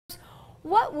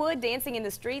What would Dancing in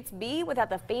the Streets be without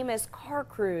the famous car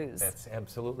cruise? That's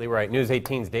absolutely right. News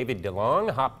 18's David DeLong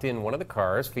hopped in one of the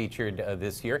cars featured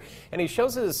this year, and he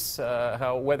shows us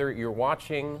how whether you're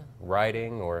watching,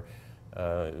 riding, or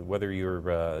whether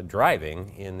you're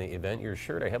driving in the event, you're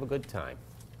sure to have a good time.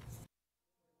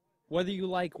 Whether you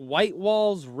like white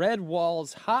walls, red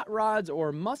walls, hot rods,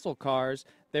 or muscle cars,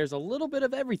 there's a little bit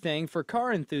of everything for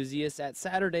car enthusiasts at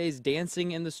Saturday's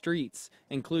Dancing in the Streets,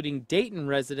 including Dayton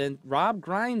resident Rob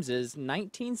Grimes's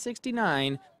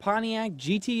 1969 Pontiac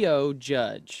GTO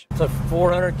Judge. It's a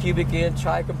 400 cubic inch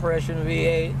high compression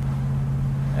V8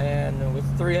 and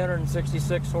with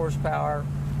 366 horsepower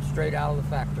straight out of the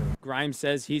factory. Grimes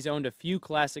says he's owned a few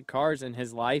classic cars in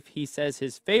his life. He says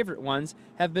his favorite ones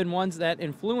have been ones that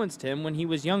influenced him when he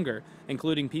was younger,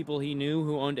 including people he knew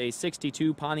who owned a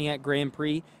 62 Pontiac Grand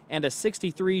Prix and a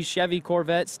 63 Chevy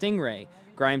Corvette Stingray.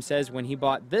 Grimes says when he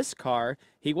bought this car,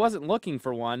 he wasn't looking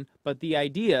for one, but the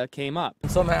idea came up.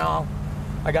 Somehow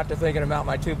I got to thinking about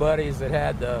my two buddies that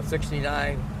had the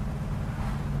 69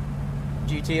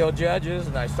 GTO Judges,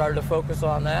 and I started to focus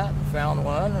on that and found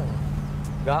one and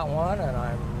got one, and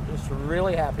I'm just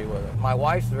really happy with it. My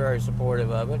wife's very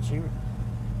supportive of it. She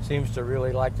seems to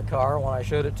really like the car. When I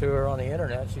showed it to her on the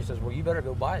internet, she says, well, you better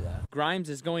go buy that. Grimes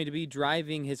is going to be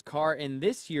driving his car in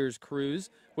this year's cruise.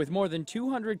 With more than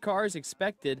 200 cars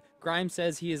expected, Grimes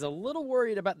says he is a little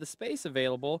worried about the space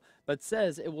available, but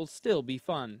says it will still be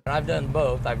fun. I've done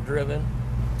both. I've driven,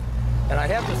 and I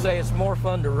have to say it's more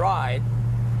fun to ride,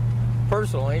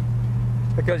 personally,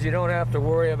 because you don't have to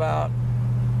worry about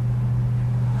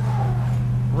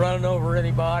running over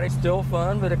anybody. Still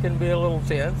fun, but it can be a little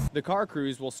tense. The car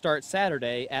cruise will start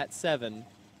Saturday at 7.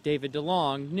 David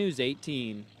DeLong, News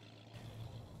 18.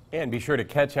 And be sure to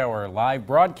catch our live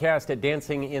broadcast at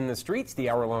Dancing in the Streets. The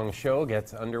hour-long show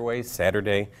gets underway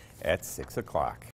Saturday at 6 o'clock.